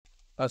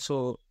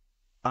So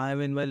I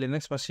am in my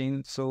Linux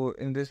machine. So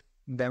in this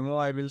demo,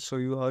 I will show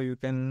you how you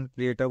can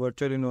create a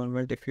virtual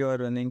environment if you are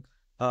running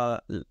a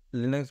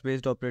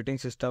Linux-based operating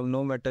system.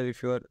 No matter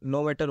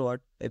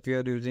what, if you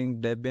are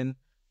using Debian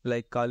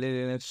like Kali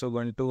Linux,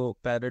 Ubuntu,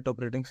 Parrot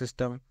operating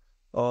system,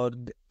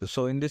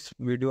 so in this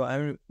video,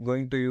 I'm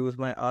going to use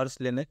my Ars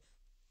Linux.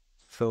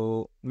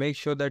 So make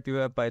sure that you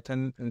have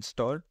Python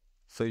installed.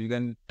 So you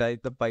can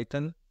type the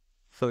Python.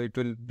 So it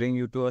will bring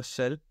you to a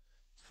shell.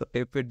 So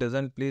if it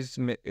doesn't, please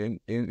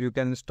you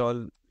can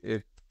install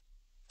it.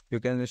 You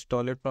can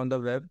install it from the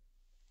web.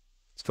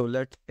 So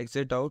let's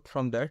exit out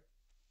from that.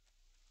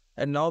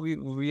 And now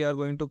we are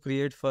going to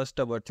create first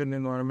a virtual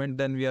environment.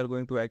 Then we are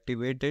going to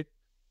activate it,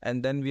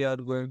 and then we are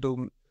going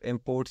to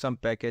import some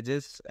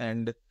packages,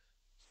 and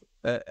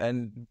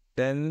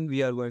then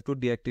we are going to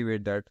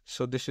deactivate that.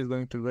 So this is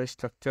going to be the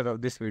structure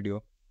of this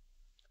video.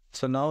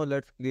 So now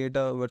let's create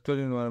a virtual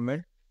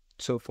environment.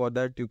 So for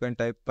that you can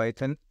type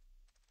Python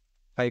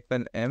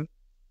 -m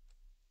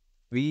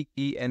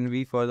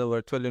venv for the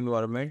virtual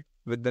environment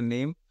with the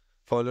name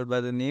followed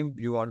by the name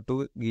you want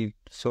to give.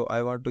 So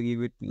I want to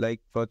give it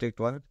like project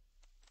 1.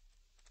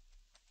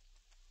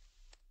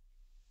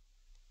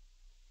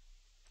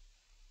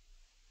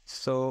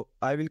 So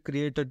I will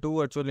create a two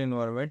virtual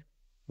environment,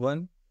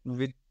 one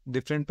with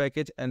different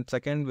package and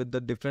second with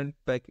the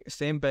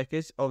same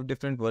package of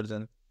different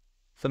version.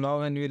 So now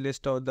when we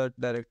list out the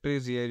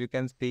directories here, you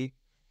can see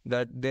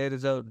that there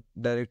is a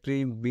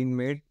directory being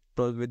made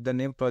with the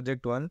name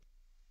project 1.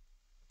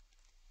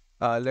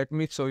 Let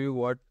me show you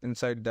what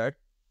inside that.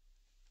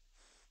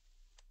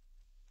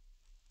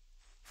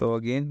 So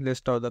again,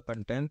 list out the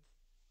content.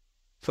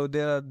 So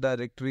there are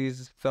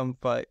directories, some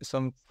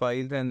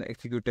files and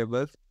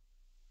executables.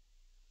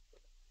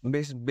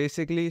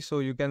 Basically, so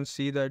you can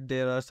see that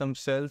there are some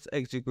shells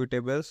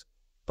executables,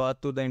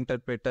 path to the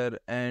interpreter,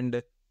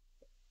 and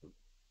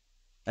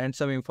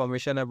some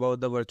information about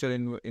the virtual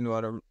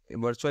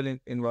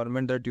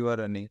environment that you are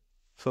running.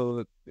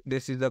 So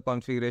this is the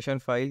configuration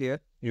file here.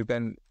 You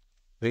can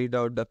read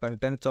out the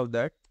contents of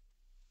that.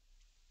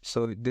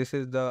 So this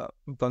is the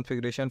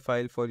configuration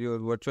file for your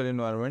virtual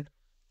environment.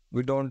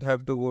 We don't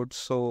have to go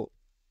so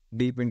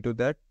deep into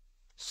that.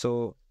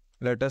 So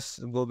let us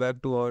go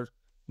back to our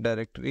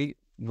directory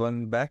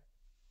one back.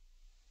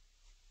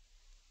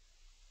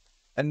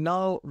 And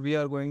now we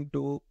are going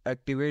to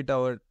activate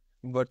our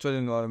virtual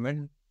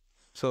environment.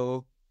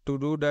 So to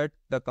do that,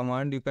 the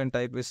command you can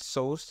type is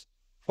source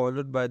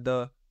followed by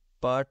the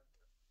path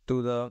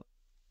to the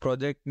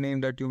project name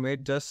that you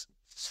made. Just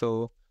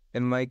so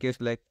in my case,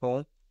 like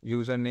home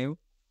username,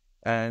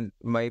 and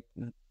my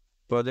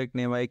project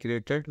name I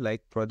created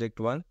like project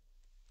 1,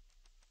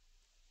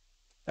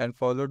 and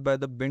followed by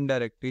the bin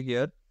directory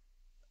here,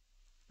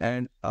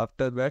 and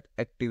after that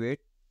activate.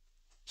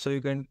 So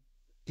you can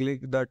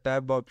click the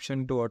tab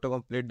option to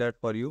autocomplete that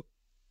for you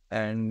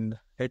and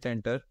hit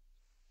enter.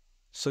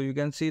 So you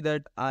can see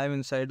that I am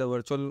inside the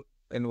virtual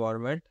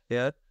environment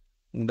here,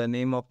 the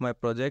name of my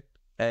project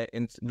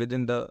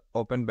within the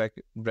open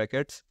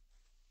brackets.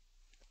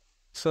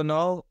 So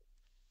now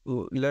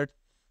let's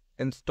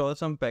install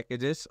some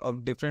packages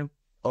of different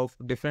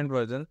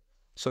version,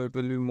 so it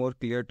will be more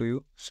clear to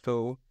you.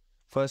 So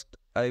first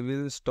I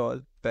will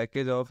install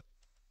package of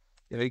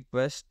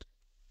request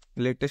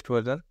latest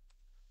version.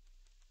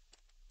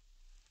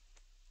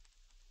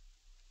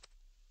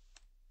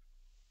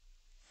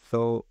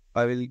 So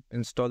I will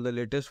install the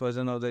latest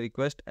version of the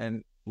request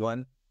and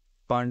one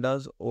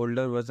panda's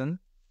older version.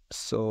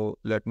 So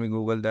let me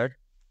Google that.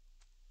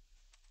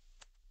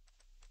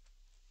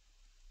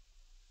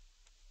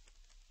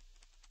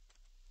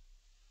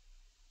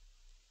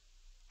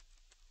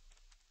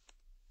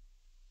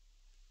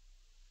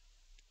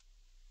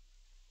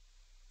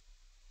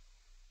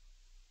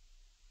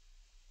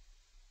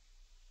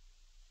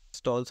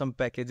 Install some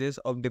packages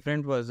of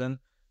different version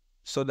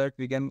so that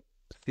we can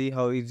see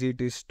how easy it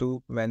is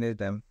to manage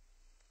them.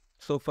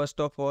 So first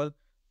of all,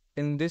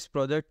 in this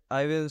project,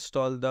 I will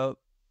install the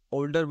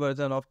older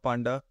version of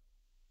Panda,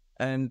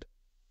 and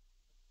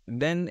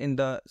then in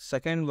the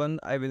second one,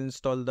 I will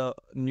install the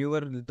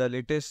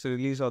latest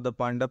release of the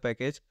Panda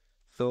package.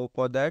 So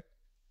for that,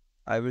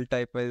 I will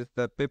type as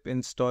the pip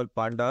install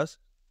pandas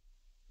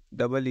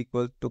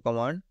 =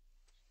 command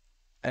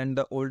and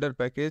the older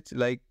package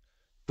like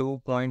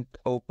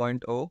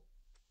 2.0.0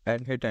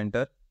 and hit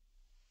enter.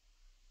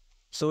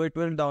 So it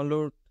will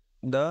download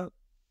the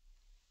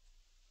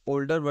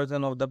older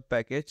version of the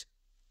package.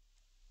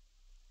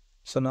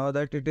 So now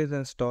that it is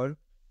installed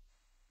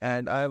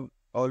and I've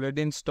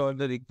already installed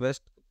the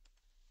request.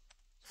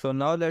 So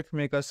now let's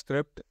make a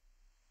script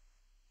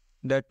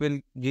that will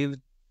give,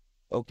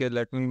 okay,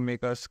 let me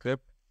make a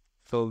script.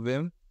 So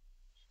vim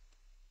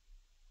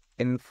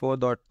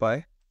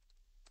info.py.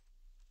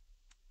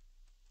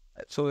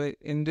 So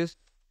in this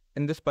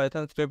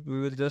Python script, we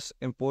will just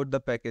import the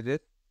packages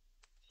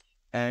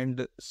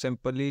and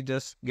simply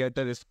just get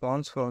a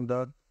response from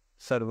the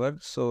server.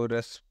 So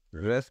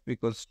resp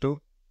equals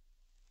to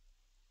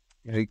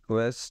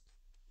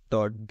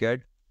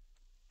request.get.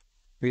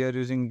 We are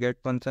using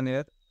get function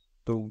here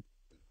to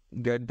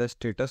get the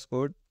status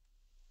code,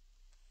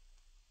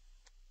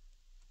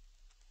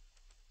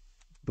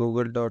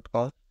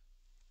 google.com,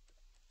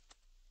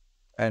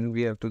 and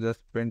we have to just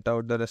print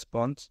out the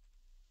response.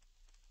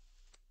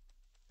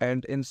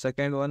 And in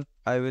second one,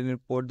 I will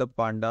import the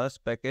pandas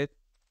package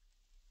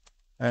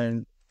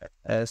and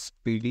as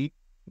PD.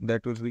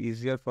 That will be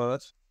easier for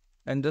us.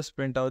 And just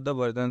print out the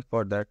version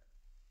for that.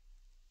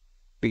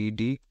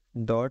 PD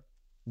dot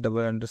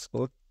double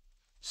underscore.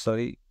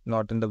 Sorry,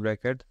 not in the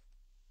bracket.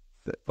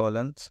 The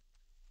colons.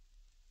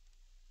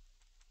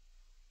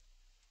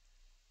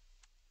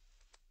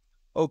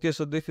 Okay,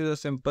 so this is a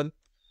simple,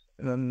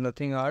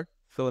 nothing hard.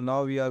 So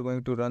now we are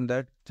going to run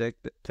that. Check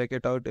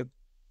it out.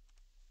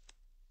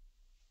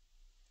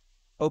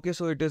 Okay,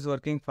 so it is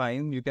working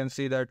fine. You can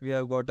see that we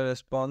have got a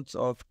response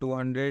of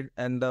 200,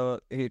 and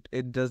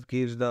it just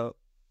gives the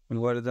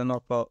version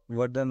of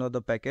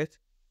the package.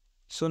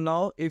 So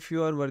now if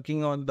you are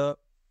working on the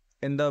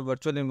in the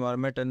virtual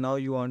environment and now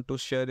you want to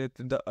share it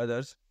with the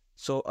others,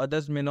 so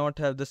others may not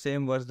have the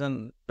same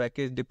version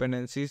package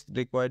dependencies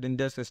required in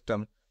their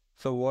system.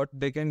 So what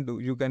they can do,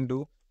 you can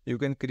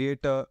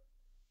create a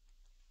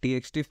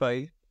txt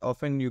file.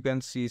 Often you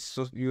can see,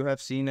 so you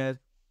have seen as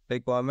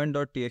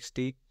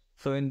requirement.txt.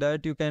 So in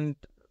that you can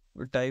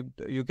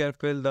you can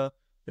fill the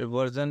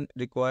version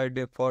required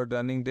for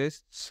running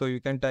this. So you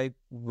can type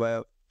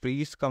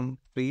freeze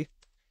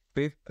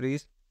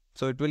freeze.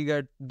 So it will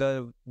get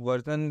the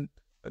version,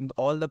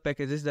 all the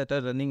packages that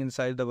are running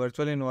inside the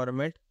virtual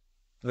environment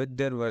with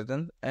their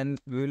version, and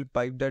we will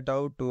pipe that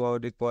out to our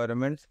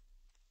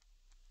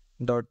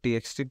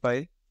requirements.txt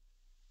file.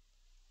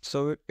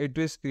 So it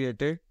is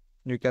created,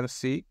 you can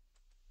see.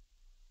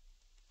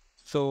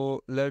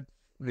 So let's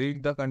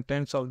read the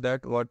contents of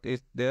that, what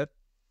is there.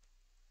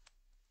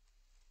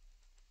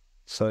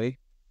 Sorry.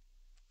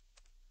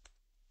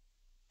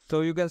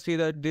 So you can see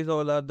that these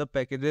all are the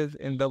packages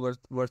in the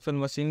virtual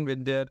machine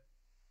with their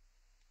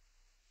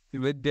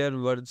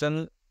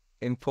version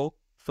info.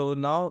 So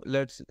now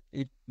let's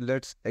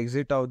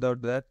exit out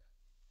of that.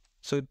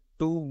 So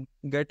to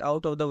get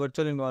out of the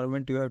virtual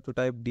environment, you have to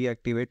type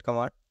deactivate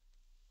command.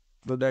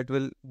 So that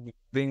will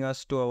bring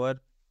us to our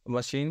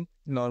machine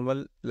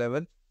normal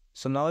level.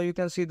 So now you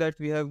can see that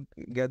we have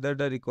gathered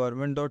the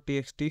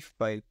requirement.txt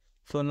file.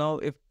 So now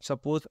if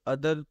suppose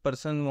other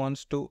person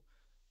wants to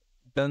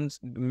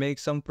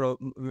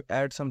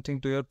add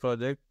something to your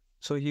project,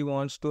 so he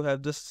wants to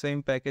have the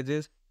same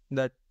packages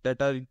that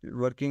are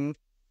working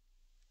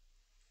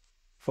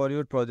for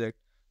your project.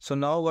 So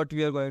now what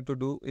we are going to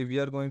do, if we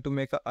are going to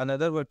make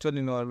another virtual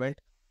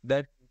environment,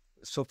 that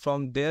so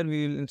from there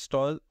we will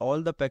install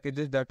all the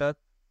packages that are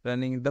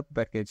running in the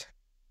package.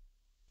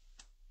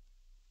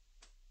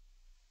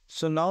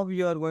 So now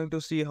we are going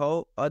to see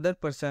how other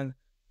person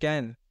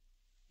can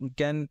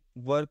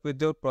work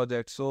with your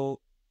project. So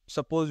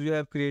suppose you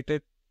have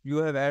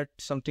added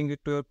something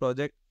to your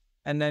project,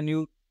 and then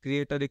you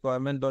create a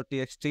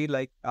requirement.txt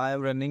like I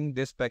am running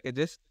this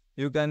packages.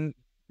 You can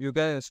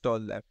install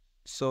them.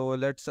 So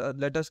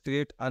let us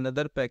create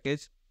another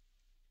package,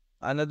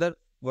 another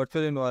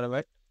virtual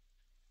environment.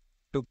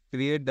 To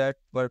create that,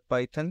 for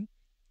Python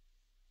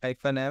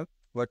 -m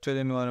virtual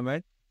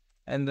environment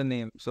and the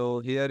name.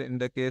 So here in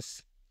the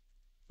case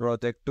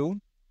project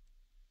 2.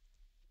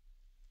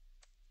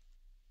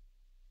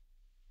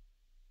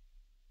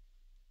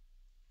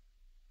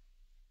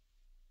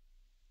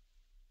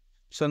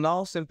 So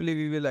now simply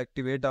we will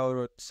activate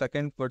our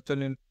second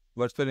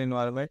virtual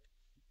environment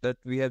that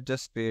we have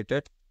just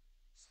created.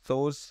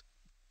 Source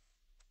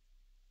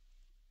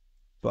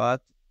path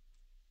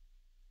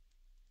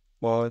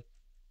for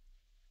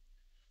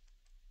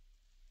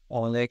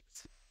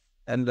Onyx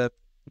and the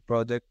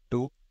project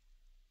 2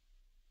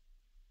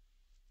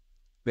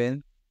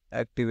 when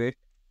activate.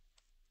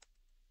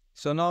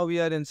 So now we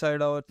are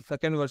inside our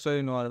second virtual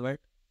environment,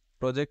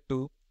 project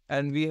 2,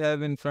 and we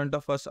have in front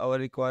of us our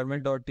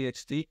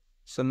requirement.txt.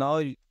 So now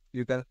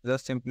you can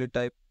just simply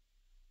type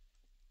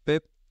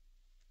pip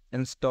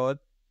install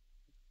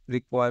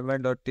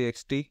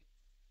requirement.txt.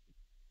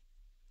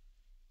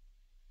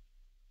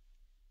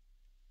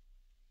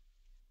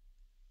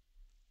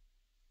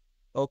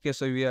 Okay,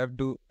 so we have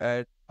to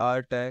add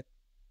r tag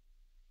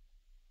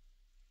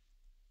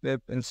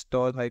pip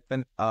install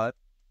 -r.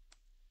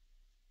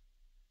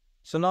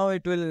 So now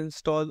it will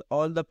install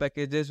all the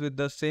packages with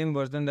the same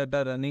version that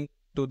are running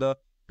to the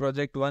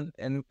project 1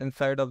 and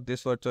inside of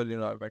this virtual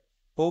environment.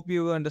 Hope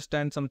you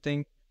understand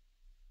something.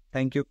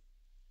 Thank you.